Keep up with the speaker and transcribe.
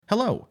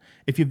Hello!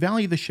 If you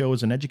value the show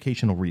as an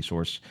educational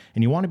resource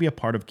and you want to be a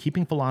part of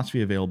keeping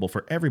philosophy available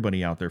for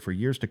everybody out there for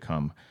years to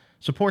come,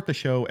 support the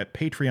show at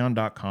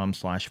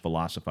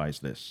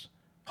patreon.com/philosophizethis.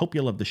 Hope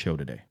you love the show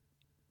today.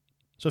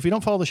 So if you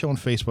don't follow the show on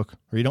Facebook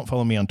or you don't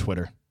follow me on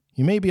Twitter,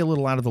 you may be a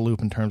little out of the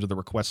loop in terms of the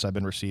requests I've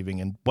been receiving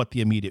and what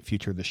the immediate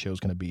future of the show is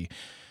going to be.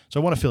 So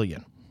I want to fill you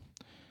in.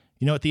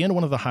 You know, at the end of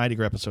one of the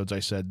Heidegger episodes, I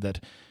said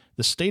that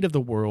the state of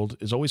the world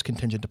is always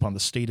contingent upon the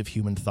state of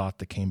human thought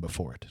that came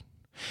before it.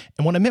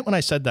 And what I meant when I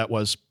said that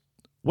was,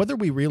 whether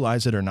we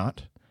realize it or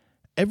not,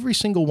 every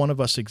single one of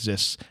us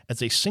exists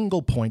as a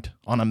single point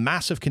on a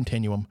massive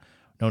continuum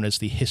known as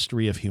the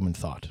history of human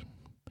thought.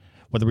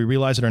 Whether we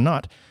realize it or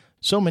not,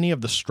 so many of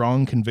the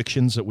strong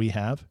convictions that we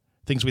have,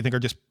 things we think are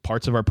just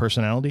parts of our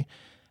personality,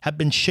 have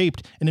been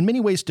shaped and in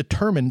many ways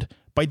determined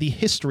by the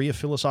history of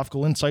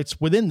philosophical insights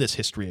within this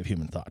history of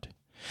human thought.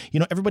 You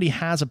know, everybody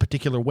has a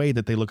particular way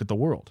that they look at the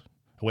world,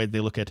 a way they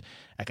look at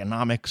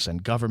economics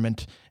and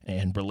government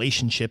and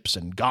relationships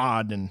and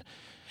God. And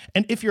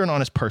if you're an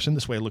honest person,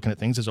 this way of looking at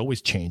things is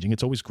always changing.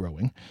 It's always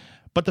growing.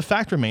 But the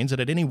fact remains that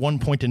at any one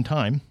point in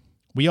time,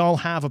 we all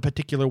have a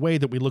particular way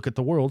that we look at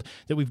the world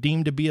that we've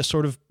deemed to be a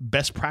sort of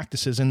best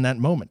practices in that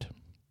moment.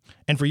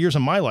 And for years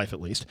of my life,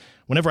 at least,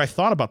 whenever I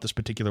thought about this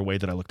particular way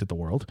that I looked at the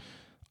world,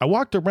 I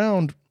walked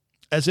around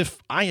as if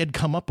I had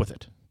come up with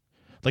it.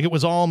 Like it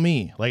was all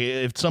me. Like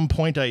at some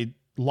point I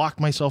locked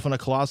myself in a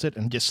closet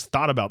and just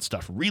thought about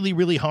stuff really,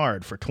 really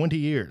hard for 20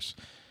 years.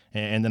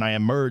 And then I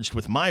emerged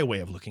with my way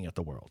of looking at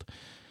the world.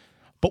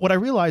 But what I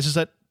realized is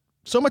that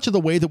so much of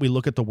the way that we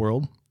look at the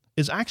world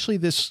is actually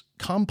this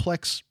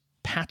complex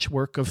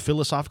patchwork of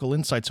philosophical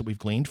insights that we've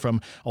gleaned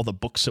from all the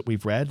books that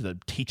we've read, the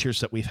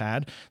teachers that we've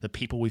had, the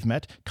people we've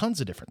met,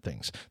 tons of different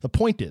things. The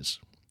point is,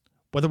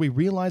 whether we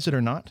realize it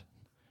or not,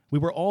 we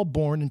were all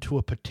born into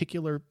a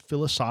particular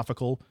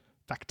philosophical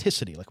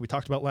facticity, like we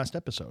talked about last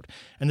episode.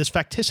 And this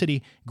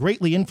facticity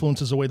greatly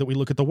influences the way that we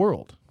look at the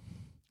world.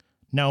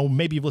 Now,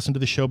 maybe you've listened to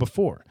the show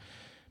before.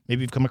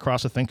 Maybe you've come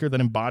across a thinker that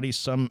embodies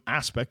some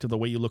aspect of the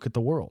way you look at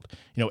the world.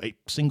 You know, a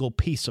single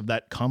piece of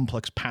that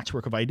complex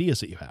patchwork of ideas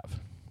that you have.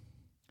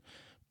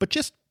 But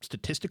just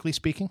statistically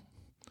speaking,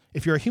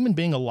 if you're a human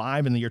being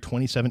alive in the year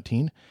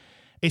 2017,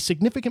 a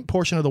significant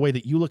portion of the way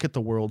that you look at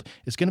the world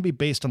is going to be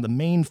based on the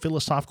main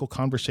philosophical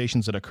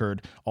conversations that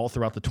occurred all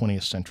throughout the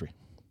 20th century.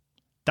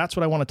 That's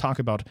what I want to talk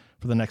about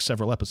for the next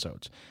several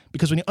episodes.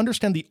 Because when you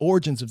understand the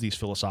origins of these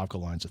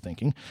philosophical lines of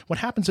thinking, what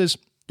happens is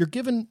you're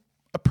given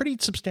a pretty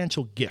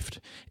substantial gift.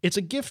 It's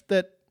a gift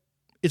that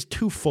is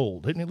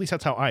twofold, and at least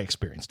that's how I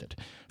experienced it.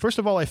 First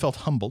of all, I felt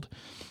humbled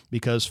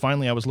because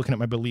finally I was looking at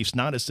my beliefs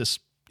not as this,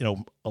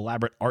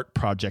 elaborate art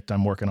project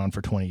I'm working on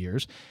for 20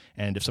 years.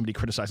 And if somebody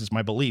criticizes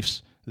my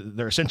beliefs,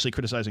 they're essentially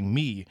criticizing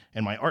me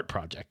and my art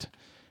project.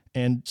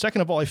 And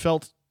second of all, I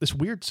felt this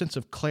weird sense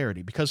of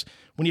clarity because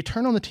when you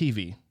turn on the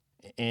TV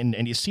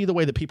and you see the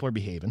way that people are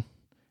behaving,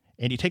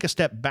 and you take a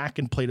step back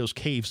in Plato's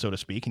cave, so to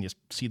speak, and you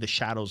see the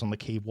shadows on the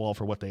cave wall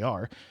for what they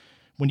are,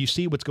 when you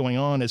see what's going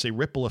on as a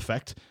ripple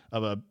effect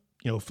of a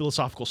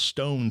philosophical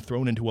stone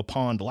thrown into a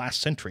pond last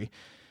century,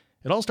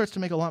 it all starts to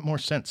make a lot more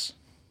sense.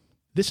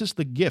 This is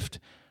the gift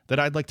that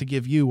I'd like to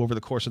give you over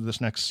the course of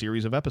this next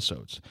series of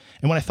episodes.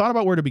 And when I thought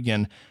about where to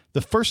begin,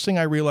 the first thing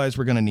I realized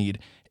we're going to need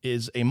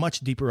is a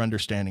much deeper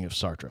understanding of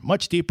Sartre,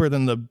 much deeper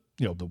than the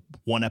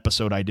one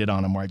episode I did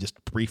on him where I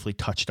just briefly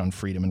touched on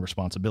freedom and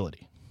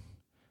responsibility.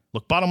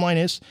 Look, bottom line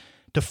is,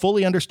 to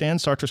fully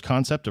understand Sartre's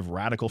concept of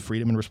radical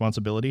freedom and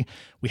responsibility,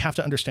 we have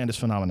to understand his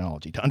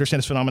phenomenology. To understand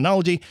his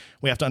phenomenology,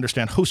 we have to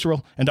understand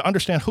Husserl. And to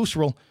understand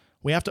Husserl,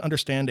 we have to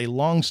understand a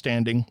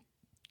long-standing,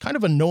 kind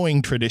of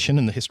annoying tradition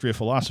in the history of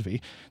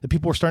philosophy that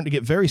people were starting to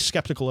get very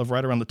skeptical of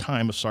right around the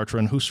time of Sartre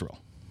and Husserl.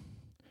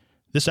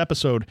 This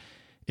episode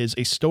is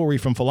a story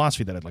from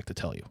philosophy that I'd like to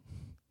tell you.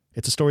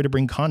 It's a story to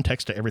bring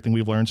context to everything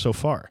we've learned so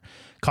far.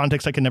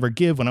 Context I could never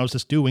give when I was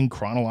just doing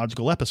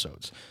chronological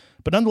episodes.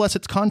 But nonetheless,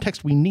 it's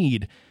context we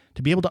need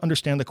to be able to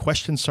understand the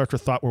questions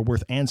Sartre thought were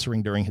worth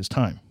answering during his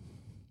time.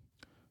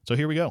 So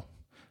here we go.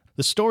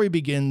 The story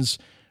begins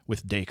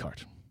with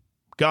Descartes,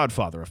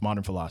 godfather of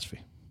modern philosophy.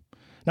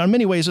 Now, in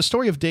many ways, the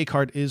story of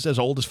Descartes is as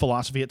old as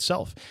philosophy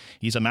itself.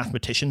 He's a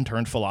mathematician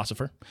turned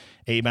philosopher,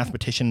 a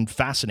mathematician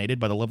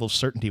fascinated by the level of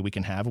certainty we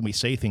can have when we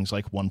say things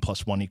like 1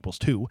 + 1 =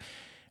 2,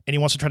 and he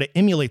wants to try to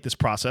emulate this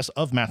process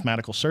of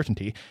mathematical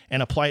certainty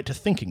and apply it to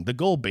thinking, the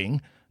goal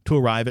being to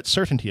arrive at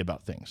certainty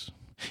about things.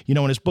 In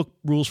his book,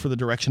 Rules for the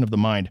Direction of the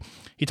Mind,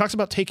 he talks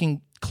about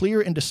taking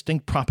clear and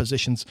distinct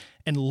propositions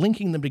and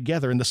linking them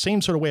together in the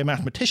same sort of way a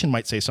mathematician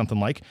might say something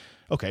like,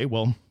 okay,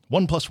 well,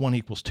 1 +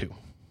 1 = 2.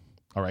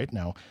 All right,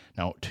 now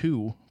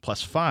 2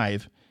 +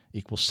 5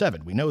 =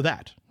 7. We know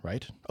that,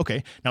 right?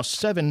 Okay, now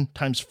 7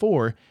 ×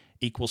 4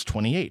 =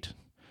 28.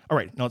 All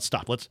right, now let's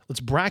stop. Let's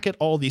bracket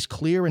all these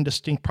clear and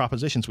distinct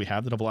propositions we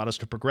have that have allowed us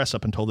to progress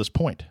up until this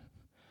point.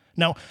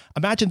 Now,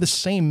 imagine the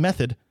same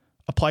method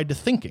applied to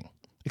thinking,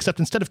 except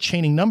instead of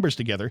chaining numbers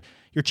together,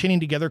 you're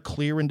chaining together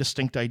clear and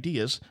distinct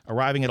ideas,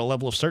 arriving at a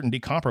level of certainty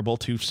comparable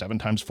to 7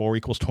 × 4 =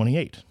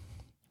 28.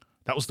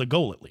 That was the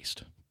goal, at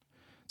least.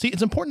 See,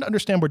 it's important to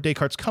understand where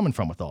Descartes' coming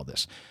from with all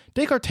this.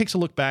 Descartes takes a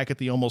look back at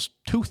the almost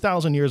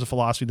 2,000 years of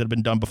philosophy that had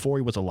been done before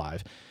he was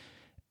alive,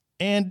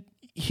 and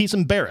he's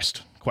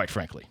embarrassed, quite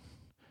frankly.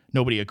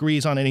 Nobody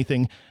agrees on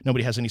anything.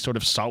 Nobody has any sort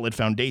of solid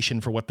foundation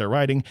for what they're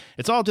writing.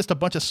 It's all just a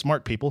bunch of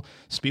smart people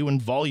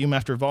spewing volume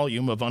after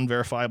volume of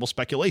unverifiable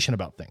speculation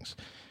about things.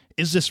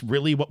 Is this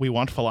really what we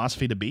want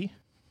philosophy to be?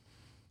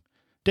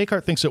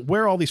 Descartes thinks that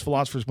where all these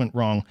philosophers went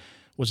wrong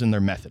was in their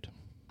method.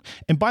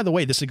 And by the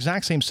way, this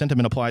exact same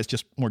sentiment applies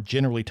just more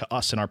generally to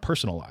us in our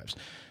personal lives.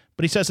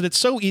 But he says that it's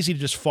so easy to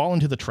just fall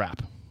into the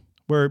trap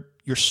where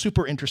you're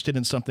super interested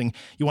in something,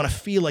 you want to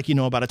feel like you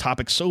know about a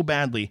topic so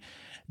badly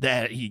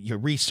that you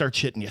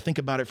research it and you think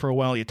about it for a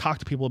while, you talk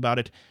to people about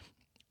it,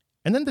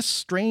 and then this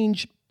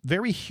strange,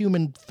 very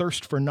human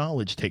thirst for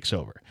knowledge takes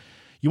over.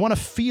 You want to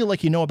feel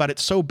like you know about it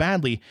so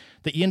badly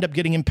that you end up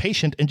getting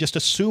impatient and just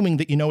assuming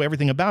that you know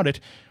everything about it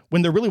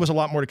when there really was a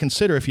lot more to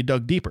consider if you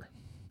dug deeper.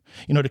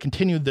 You know, to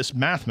continue this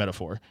math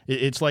metaphor,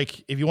 it's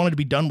like if you wanted to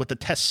be done with the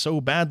test so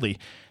badly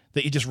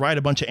that you just write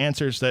a bunch of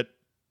answers that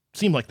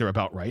seem like they're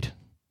about right,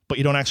 but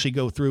you don't actually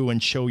go through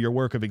and show your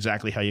work of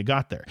exactly how you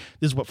got there.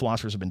 This is what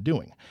philosophers have been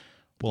doing.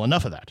 Well,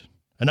 enough of that.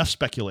 Enough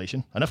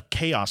speculation, enough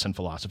chaos in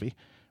philosophy.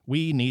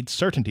 We need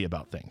certainty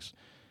about things.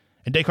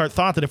 And Descartes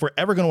thought that if we're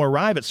ever going to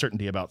arrive at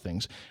certainty about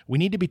things, we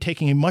need to be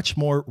taking a much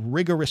more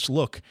rigorous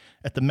look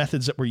at the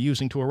methods that we're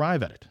using to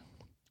arrive at it.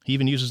 He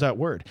even uses that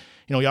word.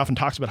 You know, he often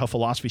talks about how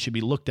philosophy should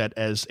be looked at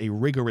as a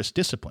rigorous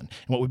discipline.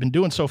 And what we've been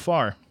doing so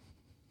far,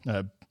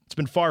 it's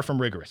been far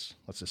from rigorous,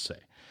 let's just say.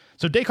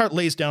 So Descartes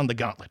lays down the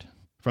gauntlet.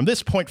 From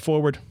this point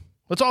forward,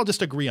 let's all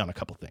just agree on a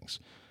couple things.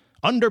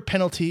 Under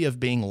penalty of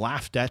being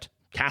laughed at,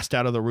 cast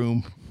out of the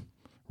room,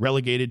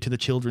 relegated to the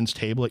children's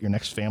table at your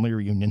next family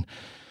reunion,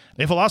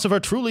 a philosopher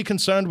truly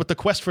concerned with the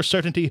quest for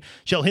certainty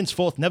shall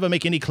henceforth never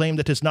make any claim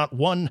that is not,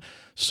 one,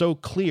 so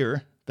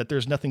clear that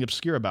there's nothing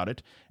obscure about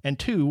it, and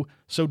two,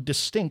 so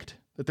distinct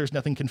that there's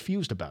nothing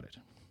confused about it.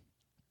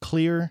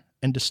 Clear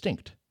and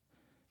distinct.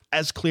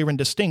 As clear and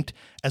distinct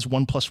as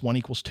 1 +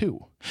 1 =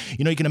 2.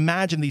 You know, you can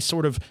imagine these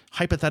sort of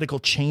hypothetical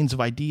chains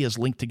of ideas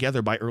linked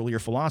together by earlier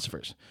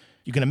philosophers.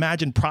 You can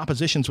imagine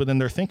propositions within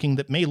their thinking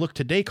that may look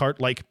to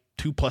Descartes like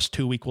 2 +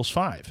 2 =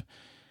 5.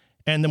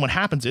 And then what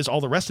happens is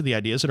all the rest of the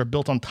ideas that are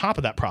built on top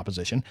of that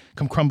proposition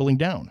come crumbling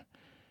down.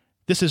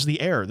 This is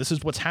the error. This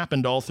is what's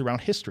happened all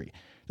throughout history.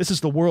 This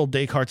is the world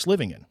Descartes'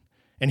 living in.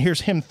 And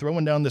here's him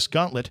throwing down this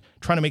gauntlet,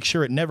 trying to make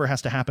sure it never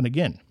has to happen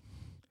again.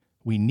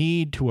 We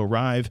need to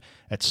arrive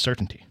at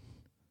certainty.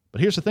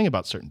 But here's the thing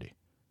about certainty.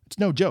 It's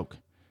no joke.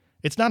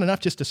 It's not enough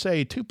just to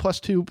say 2 +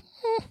 2,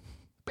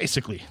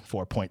 basically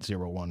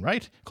 4.01,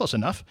 right? Close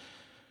enough.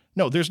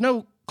 No, there's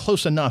no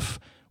close enough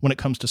when it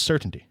comes to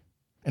certainty.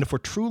 And if we're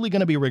truly going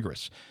to be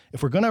rigorous,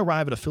 if we're going to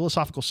arrive at a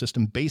philosophical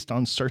system based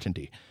on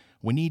certainty,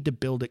 we need to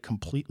build it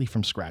completely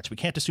from scratch. We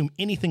can't assume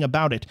anything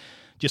about it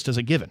just as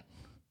a given.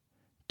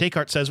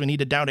 Descartes says we need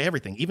to doubt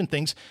everything, even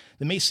things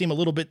that may seem a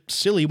little bit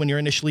silly when you're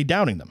initially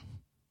doubting them.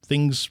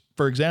 Things,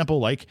 for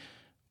example, like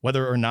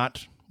whether or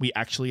not we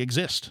actually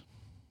exist.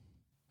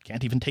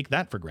 Can't even take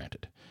that for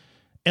granted.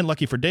 And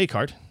lucky for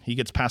Descartes, he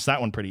gets past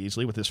that one pretty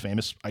easily with his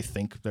famous, I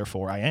think,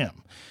 therefore I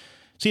am.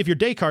 See, if you're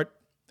Descartes,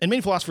 and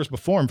many philosophers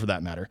before him for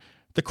that matter,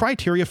 the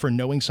criteria for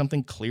knowing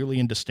something clearly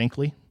and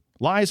distinctly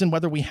lies in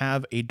whether we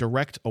have a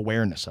direct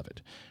awareness of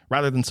it,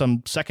 rather than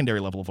some secondary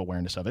level of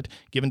awareness of it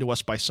given to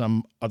us by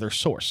some other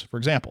source. For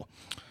example,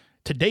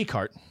 to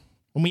Descartes,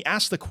 when we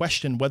ask the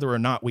question whether or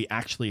not we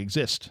actually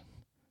exist,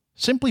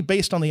 simply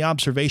based on the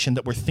observation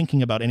that we're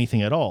thinking about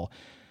anything at all,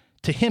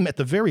 to him, at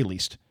the very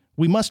least,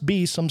 we must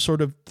be some sort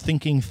of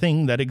thinking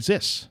thing that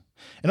exists.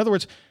 In other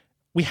words,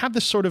 we have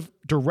this sort of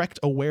direct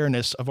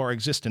awareness of our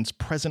existence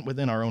present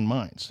within our own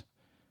minds.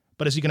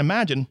 But as you can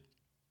imagine,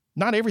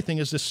 not everything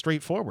is this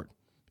straightforward,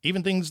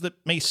 even things that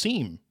may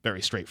seem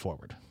very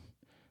straightforward.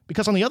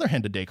 Because on the other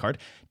hand of Descartes,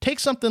 take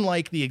something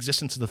like the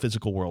existence of the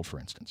physical world, for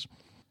instance.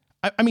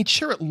 I mean,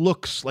 sure, it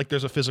looks like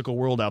there's a physical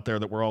world out there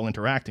that we're all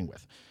interacting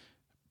with.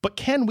 But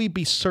can we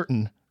be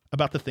certain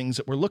about the things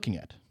that we're looking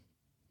at?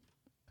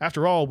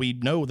 After all, we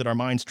know that our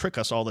minds trick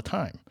us all the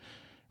time,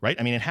 right?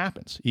 I mean, it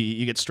happens.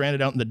 You get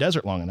stranded out in the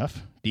desert long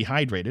enough,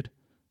 dehydrated,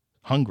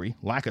 hungry,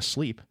 lack of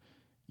sleep.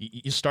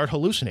 You start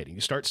hallucinating.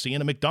 You start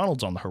seeing a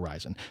McDonald's on the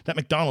horizon. That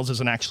McDonald's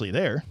isn't actually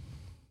there.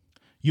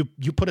 You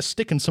put a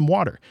stick in some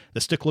water.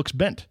 The stick looks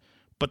bent,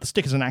 but the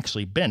stick isn't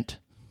actually bent.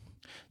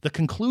 The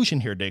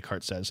conclusion here,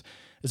 Descartes says,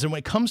 is that when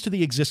it comes to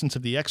the existence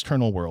of the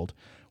external world,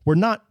 we're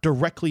not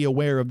directly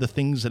aware of the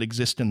things that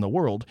exist in the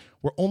world.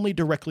 We're only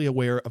directly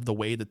aware of the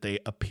way that they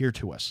appear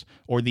to us,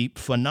 or the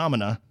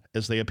phenomena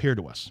as they appear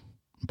to us.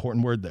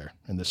 Important word there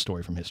in this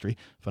story from history,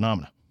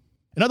 phenomena.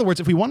 In other words,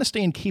 if we want to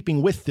stay in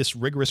keeping with this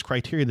rigorous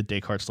criteria that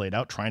Descartes laid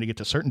out, trying to get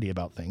to certainty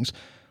about things,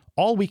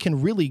 all we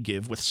can really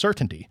give with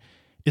certainty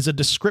is a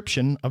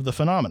description of the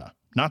phenomena,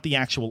 not the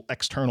actual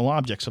external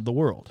objects of the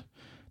world.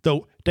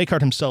 Though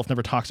Descartes himself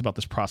never talks about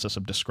this process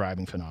of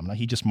describing phenomena.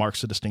 He just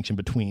marks the distinction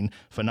between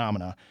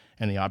phenomena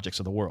and the objects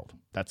of the world.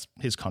 That's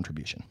his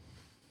contribution.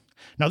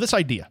 Now, this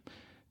idea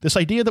This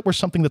idea that we're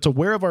something that's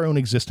aware of our own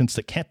existence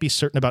that can't be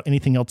certain about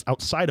anything else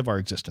outside of our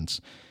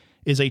existence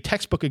is a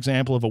textbook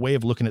example of a way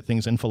of looking at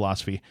things in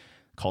philosophy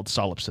called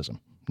solipsism.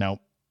 Now,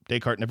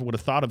 Descartes never would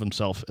have thought of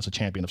himself as a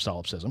champion of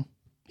solipsism.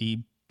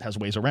 He has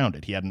ways around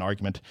it. He had an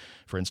argument,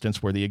 for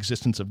instance, where the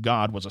existence of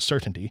God was a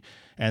certainty,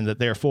 and that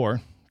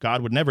therefore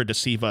God would never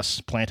deceive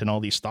us, planting all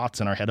these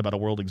thoughts in our head about a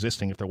world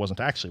existing if there wasn't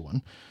actually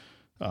one.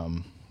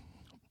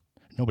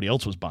 Nobody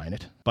else was buying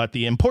it. But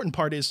the important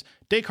part is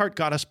Descartes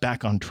got us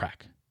back on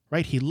track,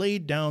 right? He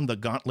laid down the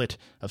gauntlet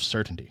of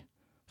certainty.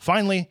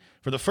 Finally,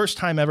 for the first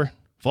time ever,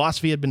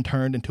 philosophy had been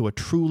turned into a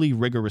truly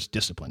rigorous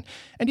discipline.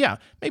 And yeah,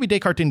 maybe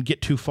Descartes didn't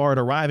get too far at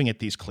arriving at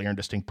these clear and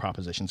distinct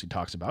propositions he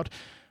talks about,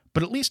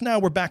 but at least now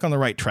we're back on the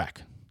right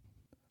track.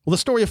 Well, the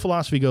story of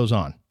philosophy goes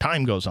on.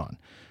 Time goes on.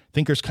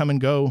 Thinkers come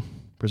and go,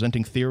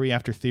 presenting theory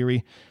after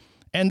theory,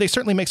 and they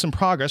certainly make some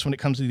progress when it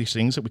comes to these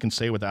things that we can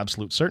say with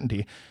absolute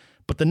certainty.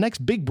 But the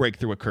next big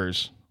breakthrough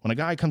occurs when a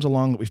guy comes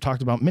along that we've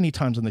talked about many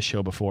times on this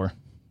show before,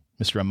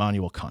 Mr.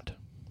 Immanuel Kant.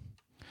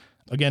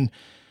 Again,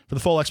 for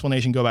the full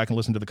explanation, go back and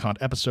listen to the Kant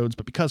episodes,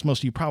 but because most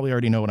of you probably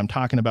already know what I'm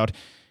talking about,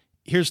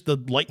 here's the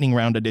lightning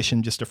round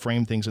edition just to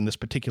frame things in this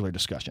particular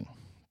discussion.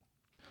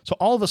 So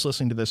all of us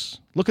listening to this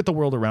look at the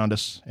world around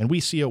us, and we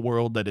see a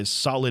world that is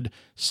solid,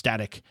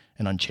 static,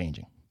 and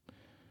unchanging.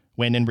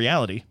 When in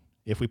reality,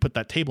 if we put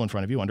that table in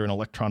front of you under an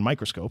electron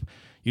microscope,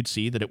 you'd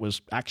see that it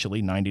was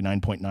actually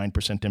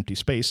 99.9% empty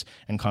space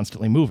and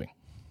constantly moving.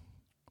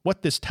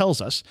 What this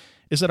tells us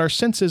is that our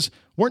senses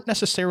weren't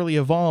necessarily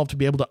evolved to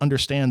be able to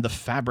understand the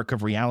fabric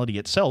of reality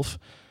itself,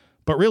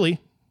 but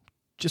really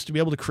just to be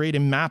able to create a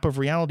map of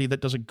reality that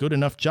does a good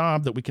enough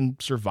job that we can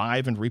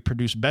survive and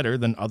reproduce better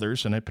than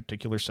others in a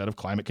particular set of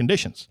climate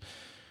conditions.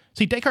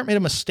 See, Descartes made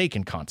a mistake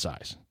in Kant's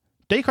eyes.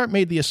 Descartes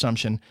made the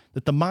assumption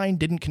that the mind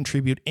didn't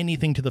contribute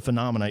anything to the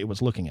phenomena it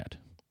was looking at.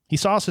 He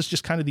saw us as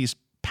just kind of these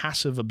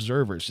passive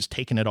observers, just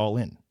taking it all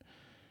in.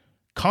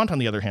 Kant, on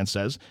the other hand,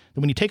 says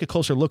that when you take a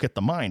closer look at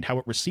the mind, how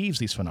it receives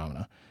these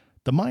phenomena,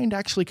 the mind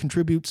actually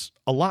contributes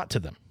a lot to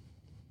them.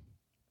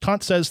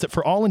 Kant says that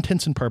for all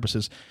intents and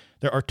purposes,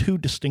 there are two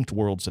distinct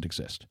worlds that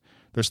exist.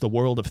 There's the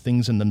world of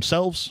things in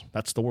themselves.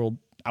 That's the world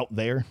out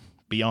there,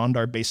 beyond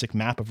our basic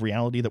map of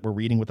reality that we're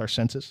reading with our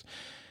senses.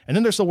 And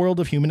then there's the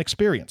world of human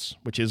experience,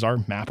 which is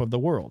our map of the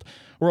world,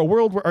 or a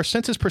world where our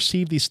senses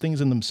perceive these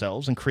things in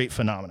themselves and create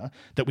phenomena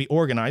that we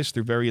organize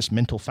through various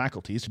mental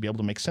faculties to be able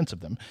to make sense of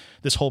them,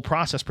 this whole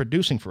process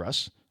producing for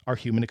us our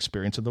human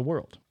experience of the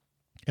world.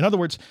 In other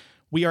words,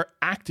 we are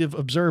active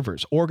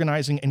observers,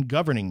 organizing and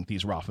governing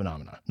these raw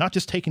phenomena, not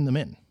just taking them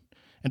in.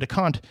 And to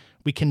Kant,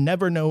 we can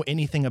never know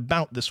anything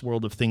about this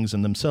world of things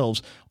in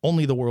themselves,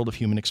 only the world of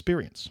human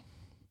experience.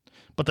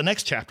 But the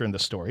next chapter in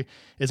this story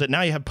is that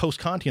now you have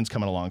post-Kantians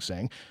coming along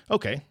saying,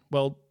 okay,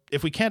 well,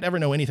 if we can't ever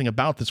know anything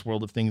about this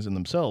world of things in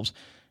themselves,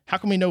 how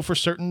can we know for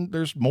certain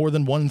there's more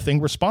than one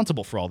thing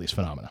responsible for all these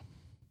phenomena?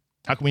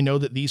 How can we know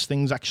that these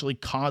things actually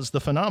cause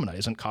the phenomena?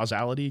 Isn't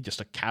causality just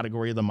a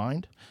category of the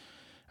mind?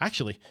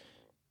 Actually,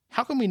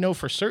 how can we know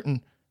for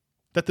certain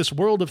that this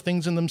world of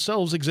things in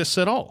themselves exists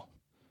at all?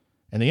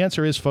 And the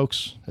answer is,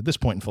 folks, at this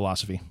point in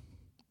philosophy,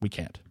 we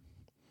can't.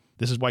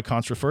 This is why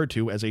Kant's referred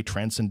to as a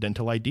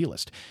transcendental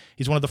idealist.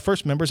 He's one of the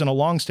first members in a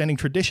long-standing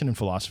tradition in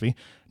philosophy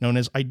known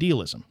as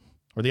idealism,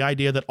 or the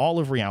idea that all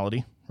of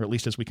reality, or at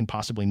least as we can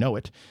possibly know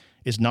it,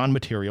 is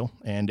non-material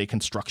and a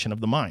construction of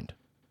the mind.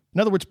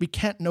 In other words, we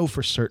can't know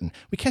for certain.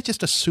 We can't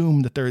just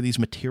assume that there are these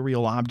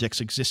material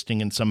objects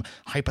existing in some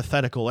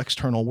hypothetical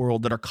external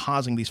world that are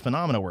causing these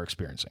phenomena we're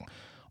experiencing.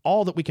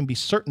 All that we can be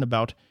certain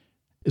about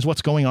is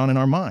what's going on in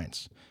our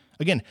minds.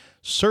 Again,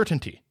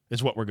 certainty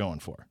is what we're going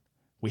for.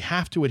 We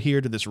have to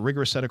adhere to this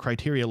rigorous set of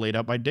criteria laid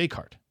out by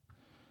Descartes.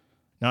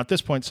 Now, at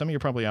this point, some of you are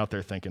probably out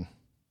there thinking,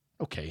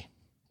 okay,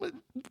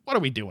 what are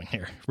we doing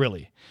here,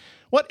 really?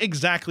 What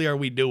exactly are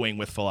we doing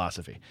with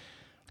philosophy?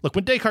 Look,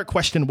 when Descartes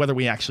questioned whether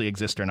we actually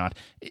exist or not,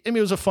 it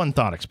was a fun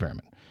thought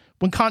experiment.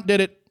 When Kant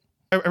did it,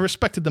 I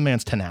respected the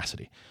man's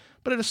tenacity.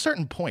 But at a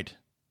certain point,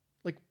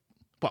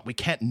 what, we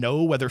can't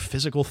know whether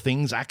physical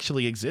things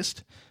actually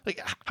exist?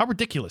 How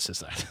ridiculous is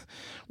that?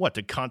 What,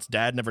 did Kant's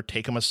dad never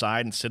take him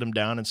aside and sit him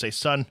down and say,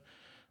 son,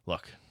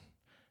 look,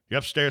 you're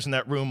upstairs in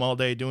that room all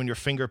day doing your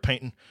finger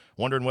painting,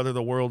 wondering whether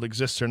the world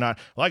exists or not.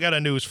 Well, I got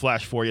a news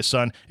flash for you,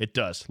 son. It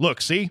does.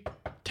 Look, see?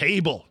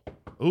 Table.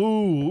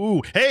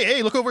 Ooh.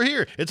 Hey, look over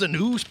here. It's a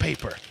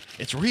newspaper.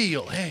 It's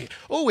real. Hey.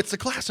 Oh, it's the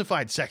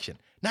classified section.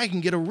 Now you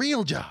can get a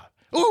real job.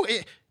 Ooh,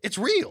 it's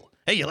real.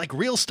 Hey, you like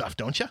real stuff,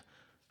 don't you?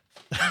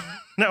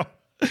 No.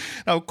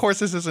 Now, of course,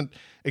 this isn't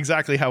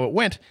exactly how it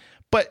went,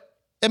 but,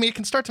 it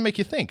can start to make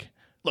you think.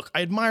 Look,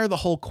 I admire the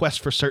whole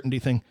quest for certainty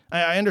thing.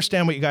 I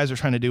understand what you guys are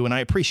trying to do, and I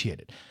appreciate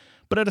it.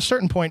 But at a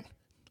certain point,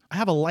 I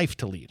have a life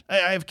to lead.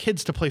 I have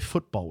kids to play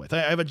football with.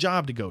 I have a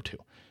job to go to.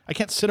 I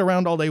can't sit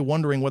around all day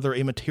wondering whether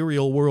a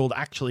material world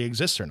actually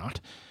exists or not.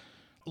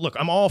 Look,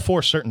 I'm all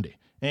for certainty,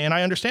 and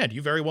I understand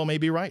you very well may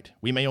be right.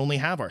 We may only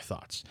have our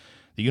thoughts.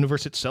 The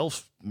universe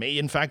itself may,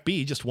 in fact,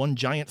 be just one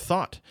giant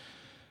thought.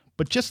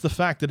 But just the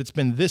fact that it's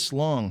been this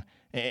long,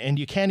 and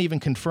you can't even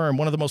confirm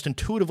one of the most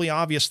intuitively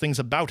obvious things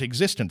about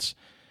existence,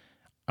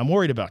 I'm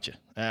worried about you.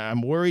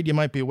 I'm worried you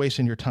might be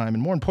wasting your time.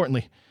 And more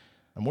importantly,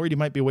 I'm worried you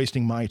might be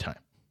wasting my time.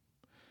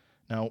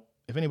 Now,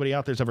 if anybody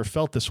out there's ever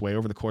felt this way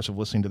over the course of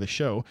listening to the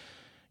show,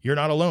 you're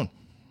not alone.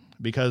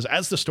 Because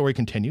as the story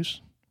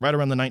continues, right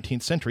around the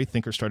 19th century,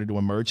 thinkers started to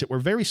emerge that were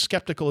very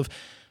skeptical of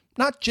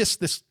not just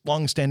this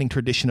long-standing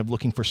tradition of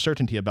looking for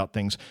certainty about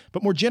things,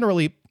 but more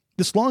generally,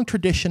 this long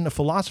tradition of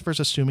philosophers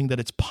assuming that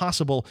it's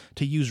possible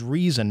to use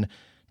reason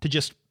to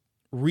just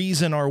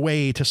reason our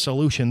way to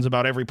solutions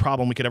about every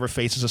problem we could ever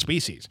face as a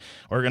species.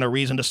 We're going to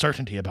reason to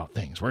certainty about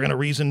things. We're going to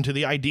reason to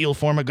the ideal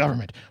form of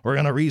government. We're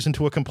going to reason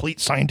to a complete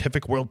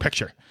scientific world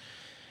picture.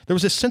 There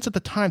was this sense at the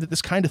time that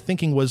this kind of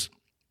thinking was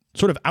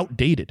sort of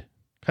outdated,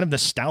 kind of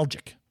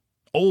nostalgic,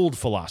 old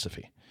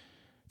philosophy.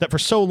 That for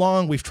so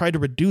long we've tried to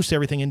reduce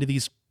everything into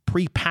these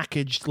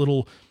prepackaged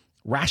little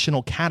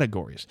rational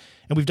categories.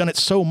 And we've done it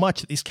so much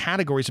that these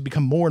categories have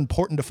become more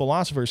important to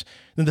philosophers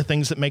than the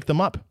things that make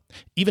them up.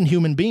 Even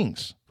human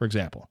beings, for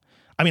example.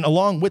 I mean,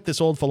 along with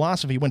this old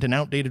philosophy went an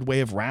outdated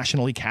way of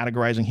rationally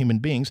categorizing human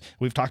beings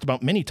we've talked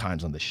about many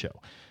times on this show.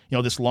 You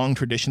know, this long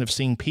tradition of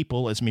seeing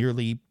people as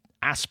merely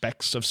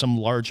aspects of some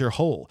larger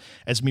whole,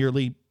 as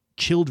merely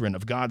children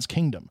of God's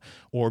kingdom,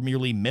 or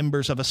merely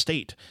members of a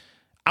state.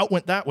 Out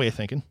went that way of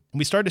thinking, and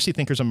we started to see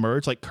thinkers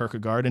emerge like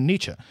Kierkegaard and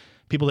Nietzsche,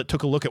 people that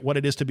took a look at what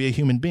it is to be a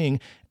human being,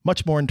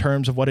 much more in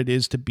terms of what it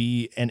is to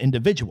be an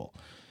individual,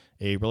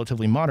 a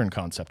relatively modern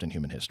concept in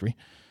human history.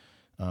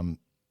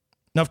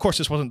 Now, of course,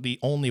 this wasn't the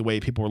only way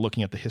people were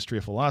looking at the history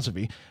of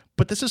philosophy,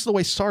 but this is the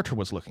way Sartre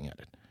was looking at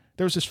it.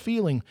 There was this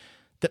feeling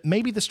that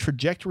maybe this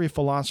trajectory of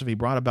philosophy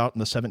brought about in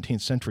the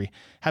 17th century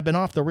had been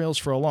off the rails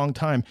for a long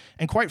time,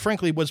 and quite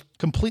frankly was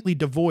completely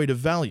devoid of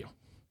value.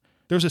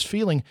 There was this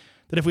feeling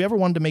that if we ever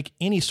wanted to make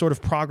any sort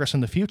of progress in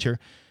the future,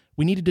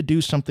 we needed to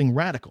do something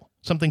radical,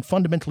 something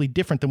fundamentally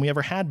different than we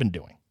ever had been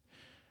doing.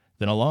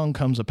 Then along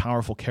comes a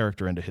powerful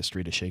character into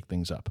history to shake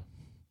things up.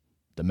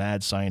 The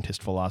mad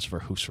scientist philosopher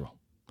Husserl.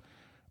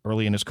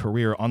 Early in his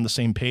career, on the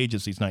same page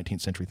as these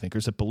 19th century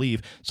thinkers that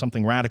believe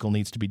something radical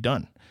needs to be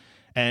done.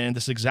 And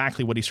this is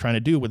exactly what he's trying to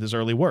do with his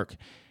early work.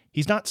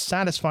 He's not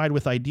satisfied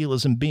with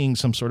idealism being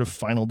some sort of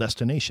final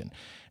destination,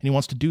 and he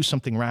wants to do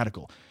something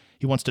radical.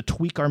 He wants to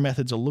tweak our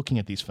methods of looking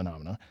at these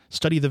phenomena,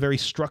 study the very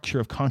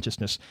structure of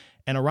consciousness,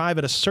 and arrive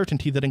at a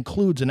certainty that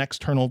includes an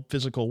external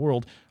physical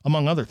world,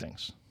 among other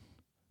things.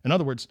 In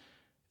other words,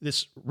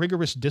 this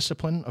rigorous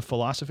discipline of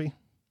philosophy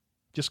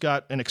just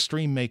got an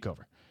extreme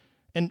makeover.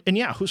 And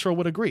yeah, Husserl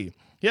would agree.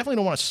 You definitely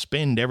don't want to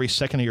spend every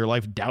second of your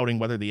life doubting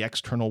whether the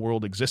external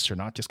world exists or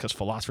not just because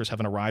philosophers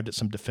haven't arrived at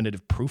some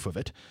definitive proof of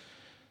it.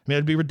 I mean,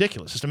 it'd be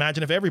ridiculous. Just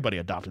imagine if everybody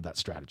adopted that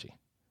strategy.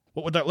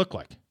 What would that look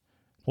like?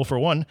 Well, for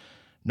one,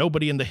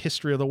 nobody in the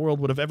history of the world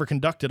would have ever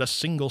conducted a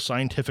single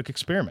scientific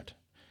experiment.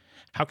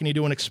 How can you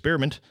do an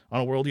experiment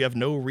on a world you have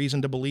no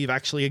reason to believe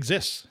actually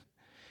exists?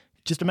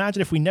 Just imagine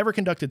if we never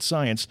conducted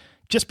science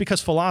just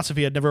because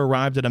philosophy had never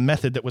arrived at a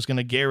method that was going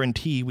to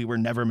guarantee we were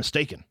never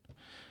mistaken.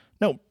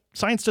 No,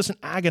 science doesn't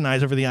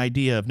agonize over the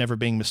idea of never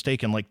being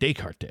mistaken like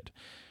Descartes did.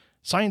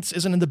 Science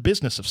isn't in the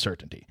business of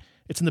certainty.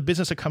 It's in the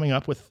business of coming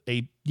up with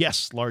a,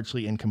 yes,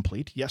 largely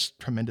incomplete, yes,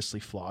 tremendously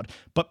flawed,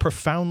 but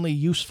profoundly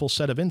useful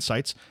set of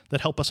insights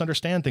that help us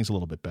understand things a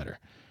little bit better.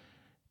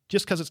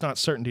 Just because it's not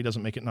certainty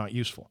doesn't make it not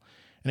useful.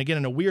 And again,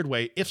 in a weird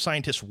way, if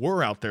scientists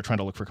were out there trying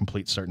to look for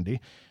complete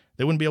certainty,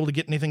 they wouldn't be able to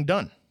get anything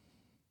done.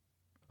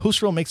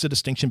 Husserl makes a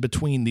distinction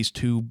between these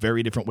two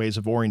very different ways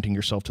of orienting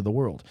yourself to the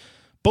world,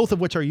 both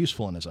of which are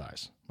useful in his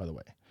eyes, by the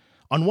way.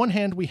 On one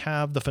hand, we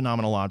have the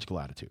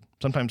phenomenological attitude,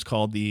 sometimes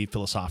called the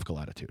philosophical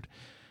attitude.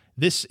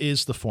 This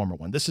is the former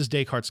one. This is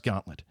Descartes'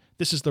 gauntlet.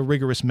 This is the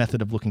rigorous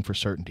method of looking for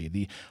certainty,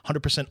 the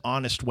 100%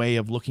 honest way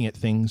of looking at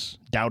things,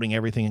 doubting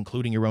everything,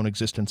 including your own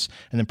existence,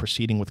 and then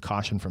proceeding with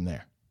caution from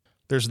there.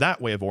 There's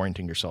that way of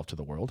orienting yourself to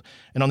the world.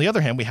 And on the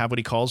other hand, we have what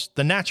he calls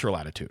the natural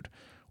attitude,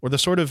 or the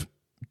sort of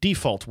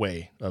default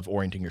way of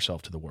orienting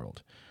yourself to the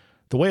world,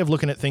 the way of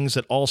looking at things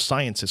that all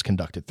science is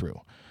conducted through.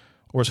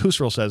 Or as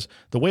Husserl says,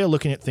 the way of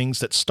looking at things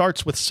that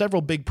starts with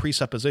several big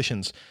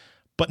presuppositions,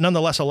 but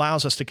nonetheless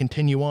allows us to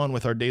continue on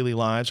with our daily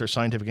lives or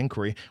scientific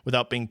inquiry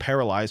without being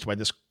paralyzed by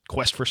this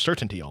quest for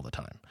certainty all the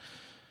time.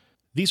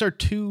 These are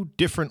two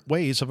different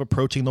ways of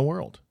approaching the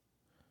world.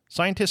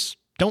 Scientists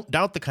don't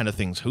doubt the kind of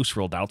things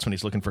Husserl doubts when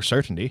he's looking for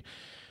certainty.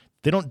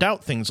 They don't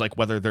doubt things like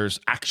whether there's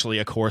actually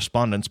a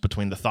correspondence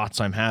between the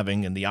thoughts I'm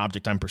having and the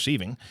object I'm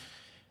perceiving.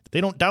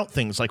 They don't doubt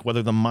things like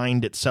whether the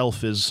mind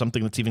itself is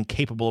something that's even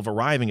capable of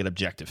arriving at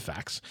objective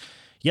facts.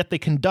 Yet they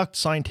conduct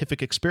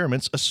scientific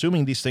experiments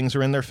assuming these things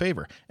are in their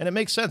favor. And it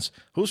makes sense.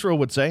 Husserl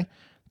would say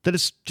that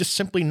it's just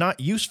simply not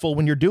useful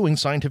when you're doing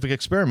scientific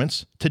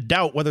experiments to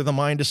doubt whether the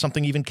mind is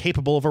something even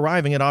capable of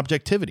arriving at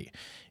objectivity.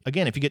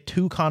 Again, if you get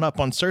too caught up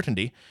on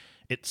certainty,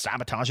 it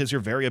sabotages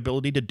your very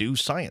ability to do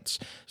science.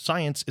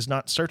 Science is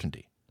not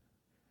certainty.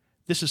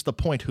 This is the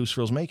point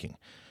Husserl's making.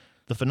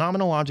 The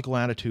phenomenological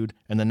attitude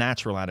and the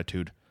natural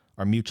attitude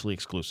are mutually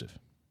exclusive.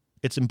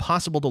 It's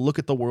impossible to look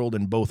at the world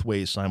in both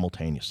ways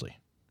simultaneously.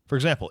 For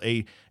example,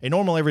 a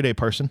normal everyday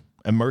person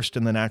immersed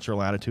in the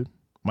natural attitude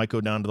might go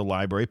down to the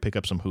library, pick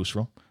up some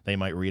Husserl. They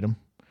might read him.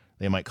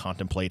 They might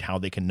contemplate how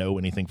they can know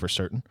anything for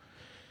certain.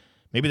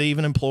 Maybe they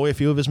even employ a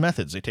few of his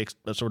methods. They take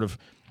a sort of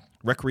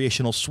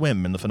recreational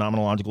swim in the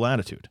phenomenological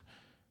attitude.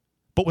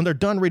 But when they're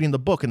done reading the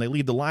book and they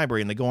leave the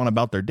library and they go on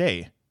about their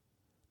day,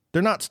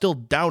 they're not still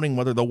doubting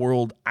whether the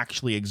world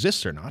actually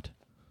exists or not.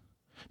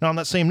 Now, on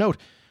that same note,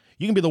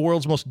 you can be the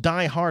world's most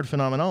die-hard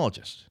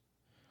phenomenologist.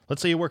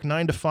 Let's say you work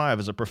 9 to 5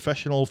 as a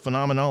professional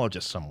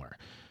phenomenologist somewhere.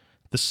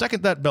 The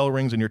second that bell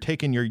rings and you're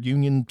taking your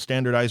union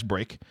standardized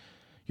break,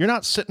 you're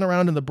not sitting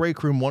around in the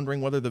break room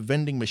wondering whether the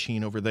vending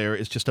machine over there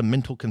is just a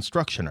mental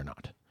construction or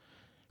not.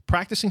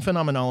 Practicing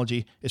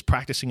phenomenology is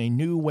practicing a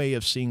new way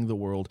of seeing the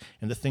world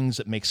and the things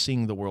that make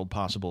seeing the world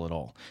possible at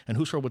all. And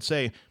Husserl would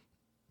say,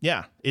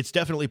 yeah, it's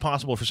definitely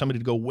possible for somebody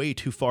to go way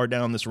too far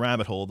down this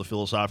rabbit hole of the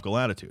philosophical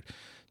attitude.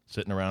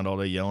 Sitting around all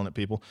day yelling at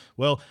people.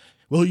 Well,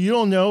 you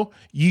don't know.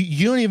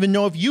 You don't even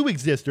know if you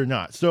exist or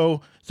not.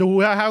 So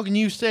how can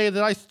you say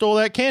that I stole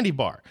that candy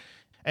bar?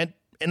 And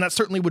that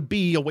certainly would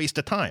be a waste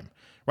of time,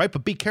 right?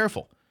 But be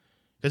careful,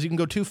 because you can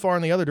go too far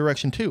in the other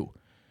direction too.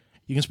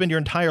 You can spend your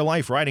entire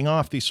life writing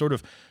off these sort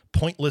of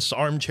pointless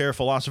armchair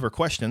philosopher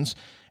questions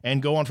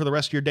and go on for the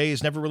rest of your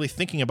days never really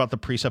thinking about the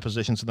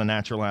presuppositions of the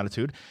natural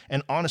attitude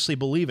and honestly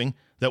believing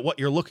that what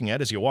you're looking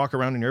at as you walk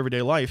around in your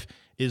everyday life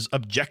is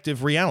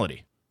objective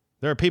reality.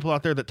 There are people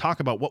out there that talk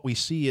about what we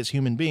see as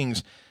human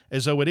beings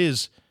as though it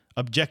is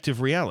objective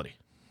reality.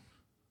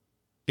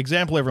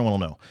 Example everyone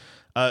will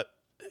know.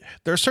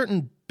 There are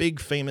certain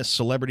big, famous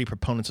celebrity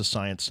proponents of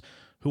science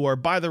who are,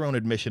 by their own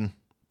admission,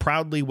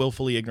 proudly,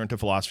 willfully ignorant of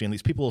philosophy, and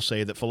these people will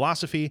say that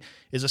philosophy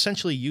is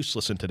essentially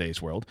useless in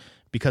today's world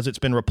because it's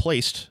been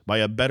replaced by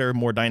a better,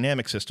 more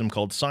dynamic system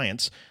called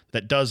science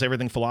that does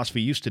everything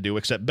philosophy used to do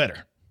except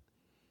better.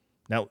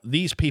 Now,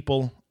 these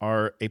people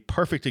are a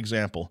perfect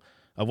example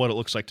of what it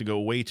looks like to go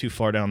way too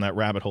far down that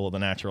rabbit hole of the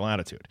natural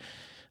attitude.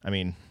 I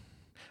mean,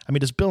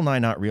 does Bill Nye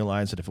not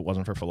realize that if it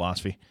wasn't for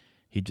philosophy,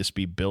 he'd just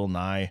be Bill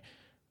Nye,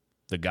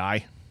 the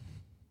guy?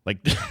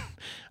 Like,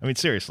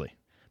 seriously.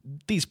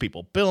 These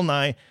people, Bill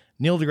Nye,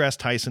 Neil deGrasse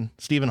Tyson,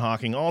 Stephen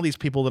Hawking, all these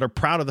people that are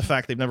proud of the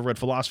fact they've never read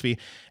philosophy,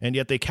 and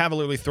yet they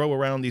cavalierly throw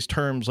around these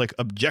terms like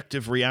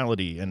objective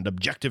reality and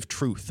objective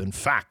truth and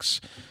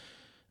facts.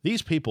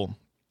 These people,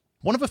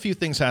 one of a few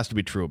things has to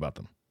be true about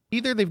them.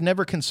 Either they've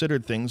never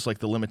considered things like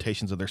the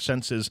limitations of their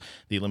senses,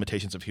 the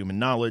limitations of human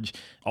knowledge,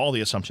 all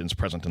the assumptions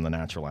present in the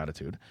natural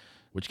attitude,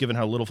 which given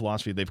how little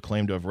philosophy they've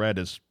claimed to have read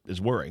is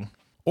worrying,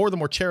 or the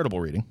more charitable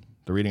reading,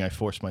 the reading I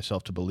force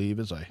myself to believe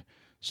as I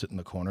sit in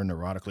the corner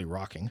neurotically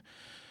rocking,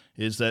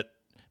 is that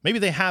maybe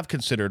they have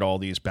considered all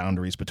these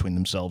boundaries between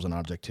themselves and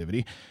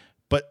objectivity,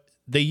 but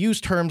they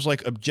use terms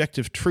like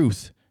objective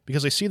truth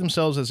because they see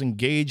themselves as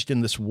engaged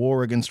in this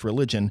war against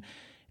religion,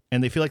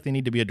 and they feel like they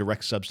need to be a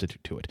direct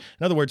substitute to it.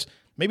 In other words,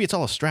 maybe it's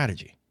all a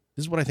strategy.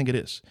 This is what I think it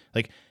is.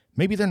 Like,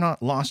 maybe they're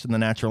not lost in the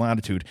natural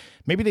attitude.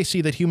 Maybe they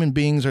see that human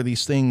beings are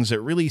these things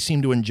that really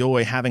seem to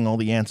enjoy having all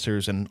the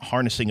answers and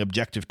harnessing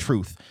objective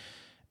truth.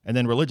 And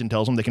then religion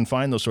tells them they can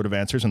find those sort of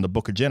answers in the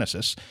book of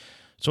Genesis.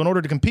 So in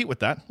order to compete with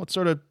that, let's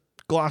sort of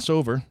gloss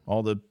over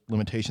all the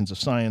limitations of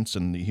science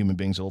and the human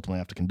beings that ultimately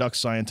have to conduct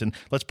science, and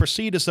let's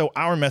proceed as though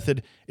our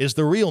method is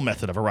the real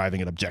method of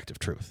arriving at objective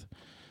truth.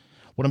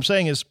 What I'm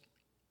saying is,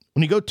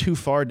 when you go too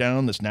far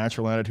down this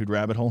natural attitude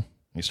rabbit hole,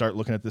 and you start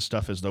looking at this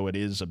stuff as though it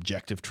is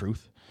objective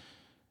truth,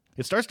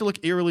 it starts to look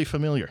eerily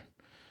familiar.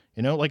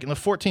 You know, like in the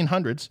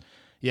 1400s,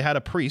 you had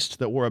a priest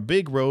that wore a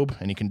big robe,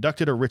 and he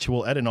conducted a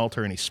ritual at an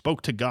altar, and he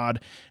spoke to God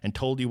and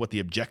told you what the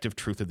objective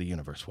truth of the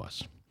universe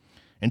was.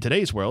 In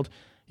today's world,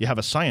 you have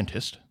a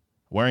scientist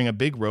wearing a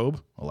big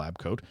robe, a lab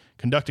coat,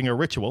 conducting a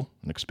ritual,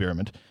 an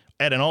experiment,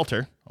 at an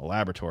altar, a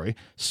laboratory,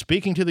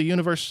 speaking to the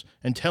universe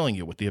and telling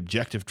you what the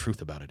objective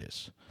truth about it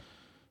is.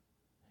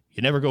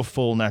 You never go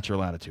full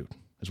natural attitude,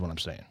 is what I'm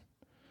saying.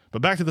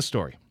 But back to the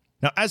story.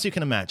 Now, as you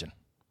can imagine,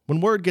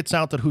 when word gets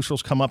out that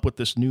Husserl's come up with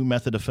this new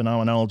method of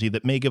phenomenology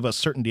that may give us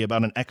certainty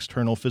about an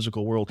external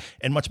physical world,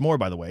 and much more,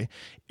 by the way,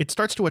 it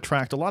starts to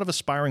attract a lot of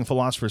aspiring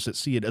philosophers that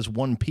see it as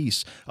one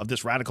piece of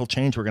this radical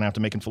change we're going to have to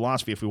make in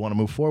philosophy if we want to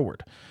move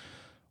forward.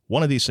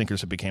 One of these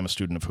thinkers that became a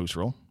student of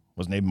Husserl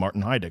was named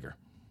Martin Heidegger.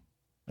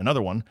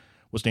 Another one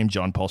was named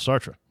Jean-Paul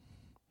Sartre.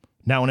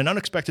 Now, in an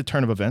unexpected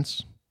turn of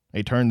events,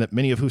 a turn that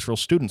many of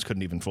Husserl's students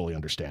couldn't even fully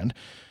understand,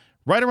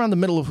 right around the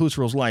middle of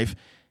Husserl's life,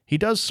 he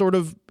does sort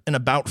of an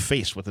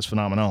about-face with his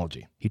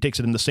phenomenology. He takes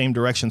it in the same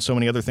direction so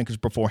many other thinkers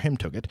before him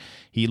took it.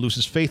 He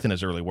loses faith in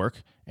his early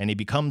work, and he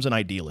becomes an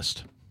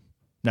idealist.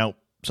 Now,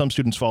 some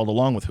students followed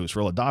along with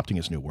Husserl, adopting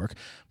his new work,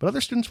 but other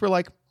students were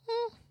like,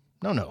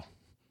 no.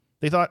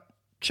 They thought,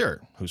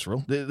 sure,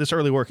 Husserl, this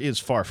early work is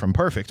far from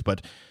perfect,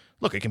 but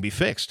look, it can be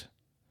fixed.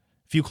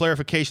 A few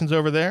clarifications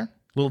over there, a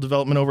little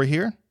development over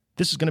here.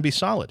 This is going to be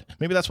solid.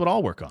 Maybe that's what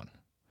I'll work on.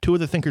 Two of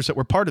the thinkers that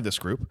were part of this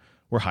group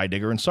were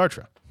Heidegger and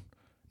Sartre.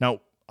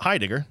 Now,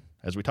 Heidegger,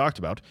 as we talked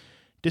about,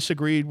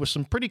 disagreed with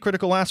some pretty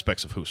critical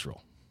aspects of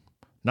Husserl,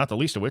 not the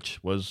least of which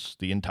was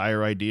the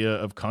entire idea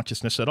of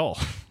consciousness at all.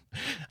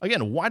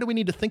 Again, why do we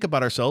need to think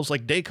about ourselves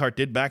like Descartes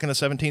did back in the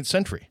 17th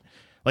century?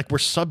 Like we're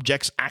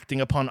subjects acting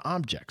upon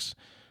objects.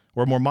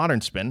 or a more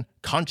modern spin,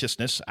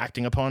 consciousness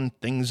acting upon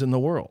things in the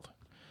world.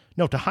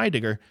 No, to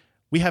Heidegger,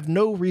 we have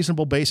no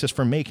reasonable basis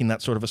for making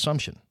that sort of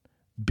assumption.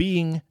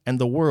 Being and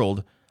the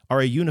world are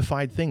a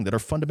unified thing that are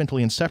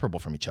fundamentally inseparable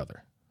from each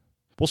other.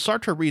 Well,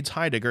 Sartre reads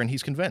Heidegger and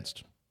he's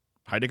convinced.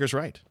 Heidegger's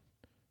right.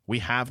 We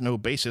have no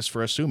basis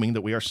for assuming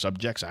that we are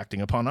subjects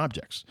acting upon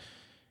objects.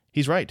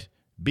 He's right.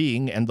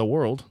 Being and the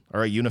world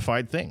are a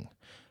unified thing.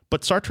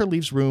 But Sartre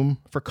leaves room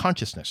for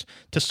consciousness.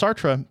 To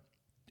Sartre,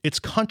 it's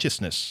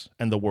consciousness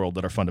and the world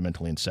that are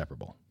fundamentally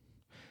inseparable.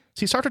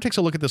 See, Sartre takes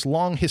a look at this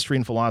long history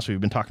in philosophy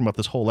we've been talking about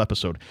this whole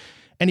episode,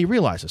 and he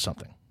realizes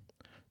something.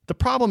 The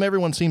problem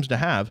everyone seems to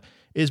have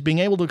is being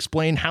able to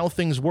explain how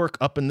things work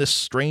up in this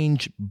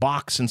strange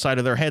box inside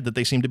of their head that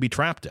they seem to be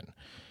trapped in.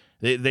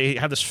 They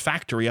have this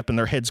factory up in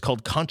their heads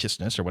called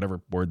consciousness, or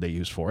whatever word they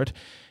use for it,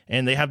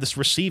 and they have this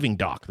receiving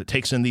dock that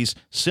takes in these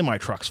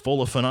semi-trucks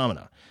full of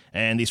phenomena,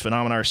 and these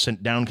phenomena are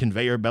sent down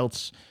conveyor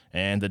belts,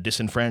 and the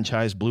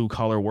disenfranchised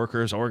blue-collar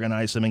workers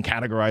organize them and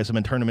categorize them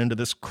and turn them into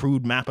this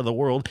crude map of the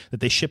world that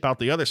they ship out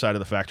the other side of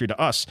the factory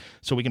to us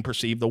so we can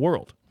perceive the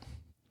world.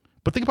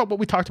 But think about what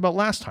we talked about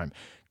last time.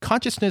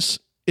 Consciousness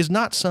is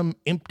not some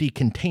empty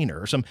container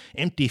or some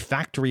empty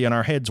factory in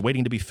our heads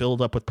waiting to be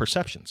filled up with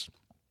perceptions.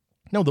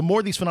 No, the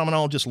more these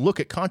phenomenologists look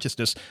at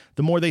consciousness,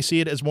 the more they see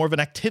it as more of an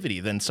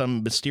activity than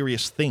some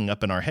mysterious thing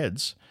up in our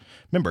heads.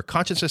 Remember,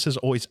 consciousness is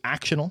always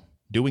actional,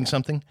 doing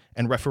something,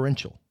 and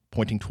referential,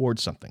 pointing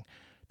towards something.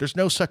 There's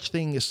no such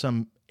thing as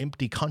some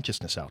empty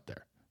consciousness out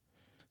there.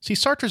 See,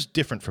 Sartre's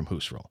different from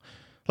Husserl.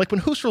 Like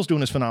when Husserl's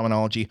doing his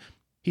phenomenology,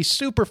 he's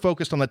super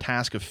focused on the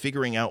task of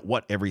figuring out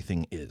what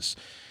everything is.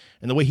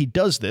 And the way he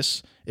does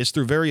this is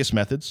through various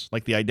methods,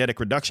 like the eidetic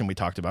reduction we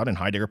talked about in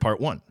Heidegger Part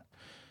 1.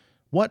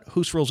 What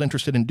Husserl's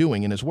interested in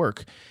doing in his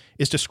work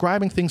is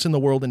describing things in the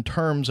world in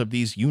terms of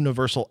these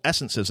universal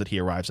essences that he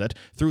arrives at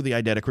through the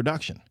eidetic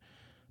reduction.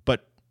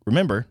 But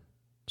remember,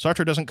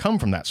 Sartre doesn't come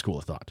from that school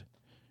of thought.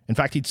 In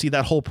fact, he'd see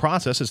that whole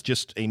process as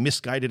just a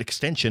misguided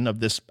extension of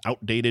this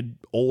outdated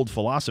old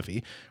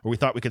philosophy where we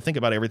thought we could think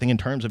about everything in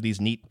terms of these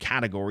neat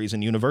categories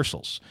and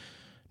universals.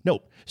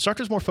 No,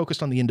 Sartre's more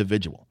focused on the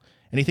individual.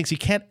 And he thinks he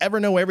can't ever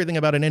know everything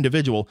about an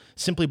individual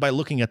simply by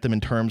looking at them in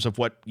terms of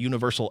what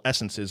universal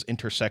essences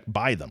intersect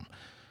by them.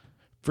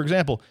 For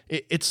example,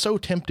 it's so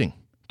tempting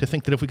to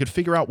think that if we could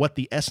figure out what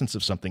the essence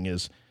of something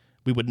is,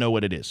 we would know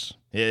what it is.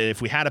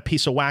 If we had a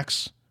piece of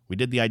wax, we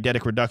did the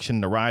eidetic reduction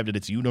and arrived at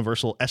its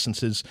universal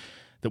essences,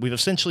 that we've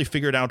essentially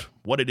figured out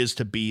what it is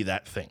to be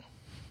that thing.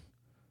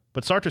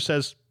 But Sartre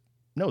says,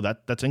 no,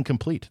 that's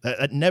incomplete.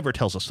 That never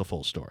tells us the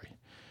full story.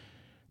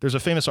 There's a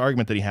famous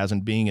argument that he has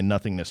in Being and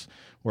Nothingness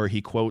where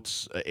he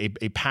quotes a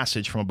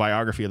passage from a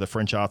biography of the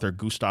French author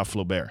Gustave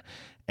Flaubert.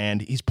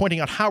 And he's pointing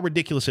out how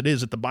ridiculous it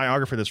is that the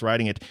biographer that's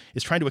writing it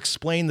is trying to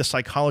explain the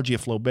psychology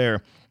of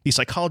Flaubert, the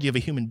psychology of a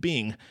human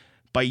being,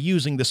 by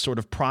using this sort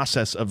of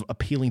process of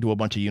appealing to a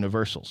bunch of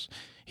universals.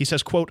 He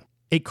says, quote,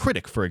 a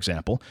critic, for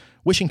example,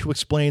 wishing to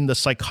explain the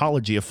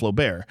psychology of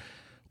Flaubert,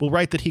 will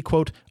write that he,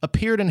 quote,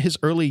 appeared in his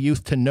early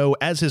youth to know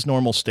as his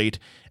normal state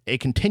a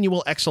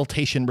continual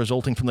exaltation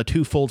resulting from the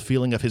twofold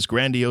feeling of his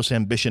grandiose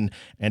ambition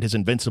and his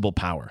invincible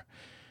power.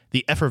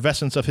 The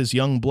effervescence of his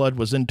young blood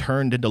was then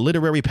turned into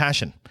literary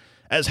passion,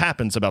 as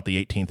happens about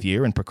the 18th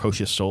year in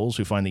precocious souls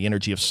who find the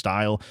energy of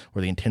style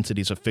or the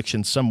intensities of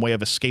fiction some way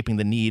of escaping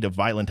the need of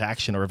violent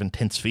action or of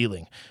intense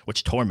feeling,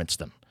 which torments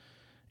them.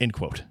 End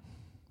quote.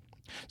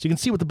 So you can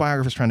see what the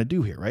biographer's trying to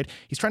do here, right?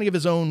 He's trying to give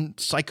his own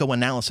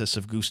psychoanalysis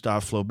of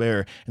Gustave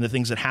Flaubert and the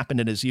things that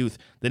happened in his youth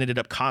that ended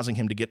up causing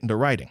him to get into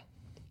writing.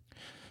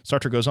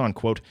 Sartre goes on,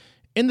 quote,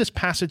 in this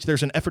passage,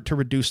 there's an effort to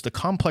reduce the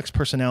complex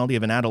personality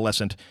of an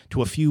adolescent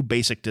to a few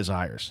basic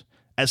desires,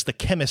 as the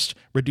chemist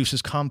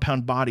reduces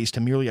compound bodies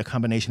to merely a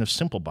combination of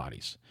simple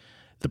bodies.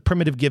 The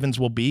primitive givens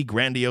will be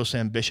grandiose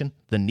ambition,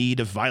 the need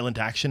of violent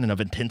action and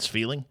of intense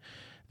feeling.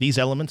 These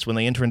elements, when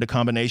they enter into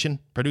combination,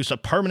 produce a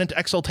permanent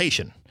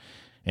exaltation.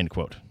 End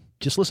quote.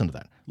 Just listen to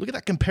that. Look at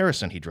that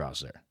comparison he draws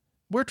there.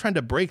 We're trying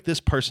to break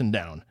this person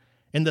down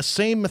in the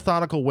same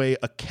methodical way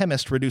a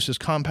chemist reduces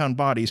compound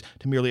bodies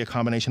to merely a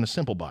combination of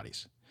simple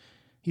bodies.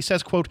 He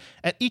says, quote,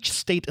 at each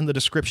state in the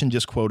description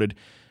just quoted,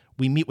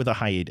 we meet with a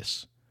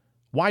hiatus.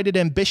 Why did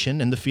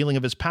ambition and the feeling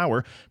of his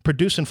power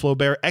produce in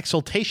Flaubert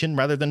exaltation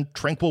rather than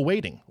tranquil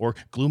waiting or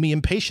gloomy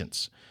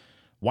impatience?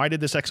 Why did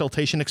this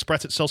exaltation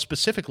express itself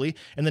specifically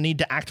in the need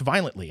to act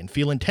violently and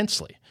feel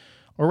intensely?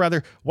 Or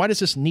rather, why does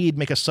this need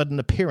make a sudden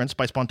appearance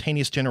by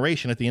spontaneous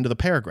generation at the end of the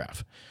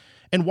paragraph?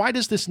 And why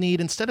does this need,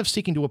 instead of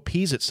seeking to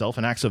appease itself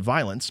in acts of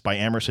violence by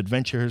amorous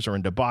adventures or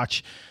in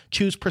debauch,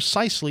 choose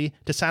precisely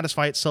to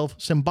satisfy itself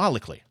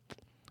symbolically?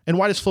 And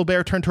why does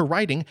Flaubert turn to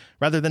writing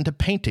rather than to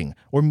painting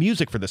or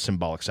music for this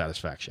symbolic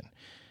satisfaction?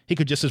 He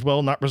could just as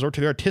well not resort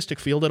to the artistic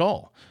field at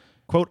all.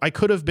 Quote, I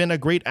could have been a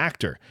great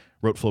actor,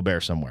 wrote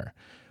Flaubert somewhere.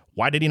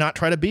 Why did he not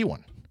try to be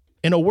one?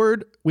 In a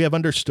word, we have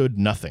understood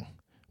nothing.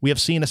 We have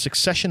seen a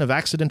succession of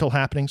accidental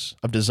happenings,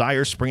 of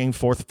desires springing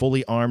forth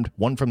fully armed,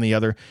 one from the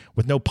other,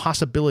 with no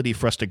possibility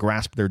for us to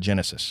grasp their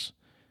genesis.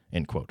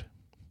 End quote.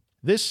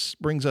 This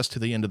brings us to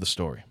the end of the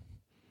story.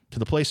 to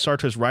the place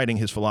Sartre is writing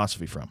his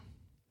philosophy from?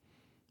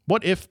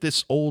 What if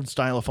this old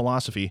style of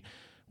philosophy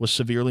was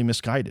severely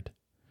misguided?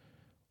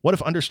 What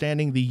if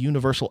understanding the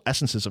universal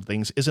essences of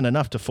things isn't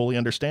enough to fully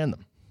understand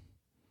them?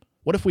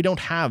 What if we don't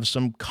have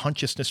some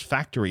consciousness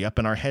factory up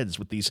in our heads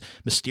with these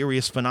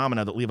mysterious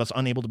phenomena that leave us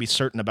unable to be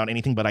certain about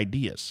anything but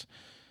ideas?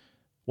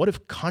 What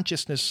if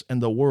consciousness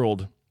and the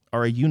world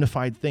are a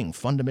unified thing,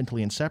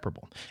 fundamentally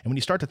inseparable? And when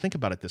you start to think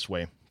about it this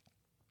way,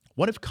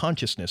 what if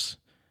consciousness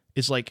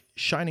is like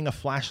shining a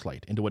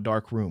flashlight into a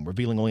dark room,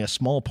 revealing only a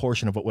small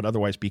portion of what would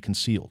otherwise be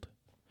concealed?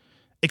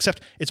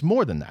 Except it's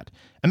more than that.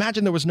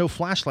 Imagine there was no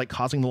flashlight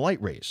causing the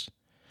light rays.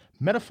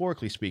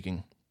 Metaphorically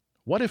speaking,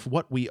 what if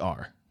what we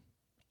are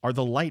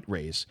the light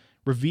rays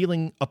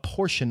revealing a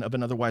portion of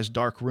an otherwise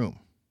dark room,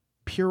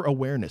 pure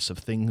awareness of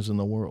things in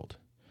the world?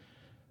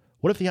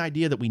 What if the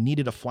idea that we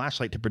needed a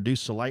flashlight to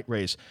produce the light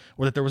rays,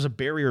 or that there was a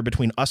barrier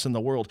between us and the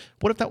world,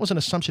 what if that was an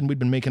assumption we'd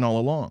been making all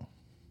along?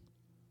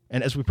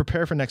 And as we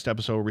prepare for next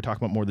episode, where we talk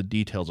about more of the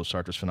details of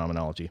Sartre's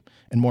phenomenology,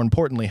 and more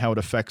importantly, how it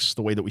affects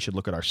the way that we should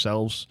look at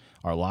ourselves,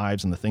 our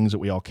lives, and the things that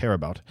we all care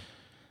about,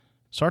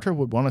 Sartre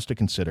would want us to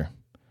consider,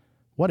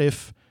 what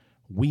if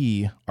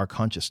we are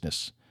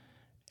consciousness?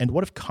 And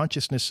what if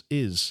consciousness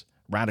is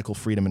radical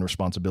freedom and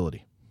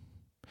responsibility?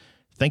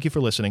 Thank you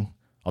for listening.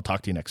 I'll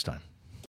talk to you next time.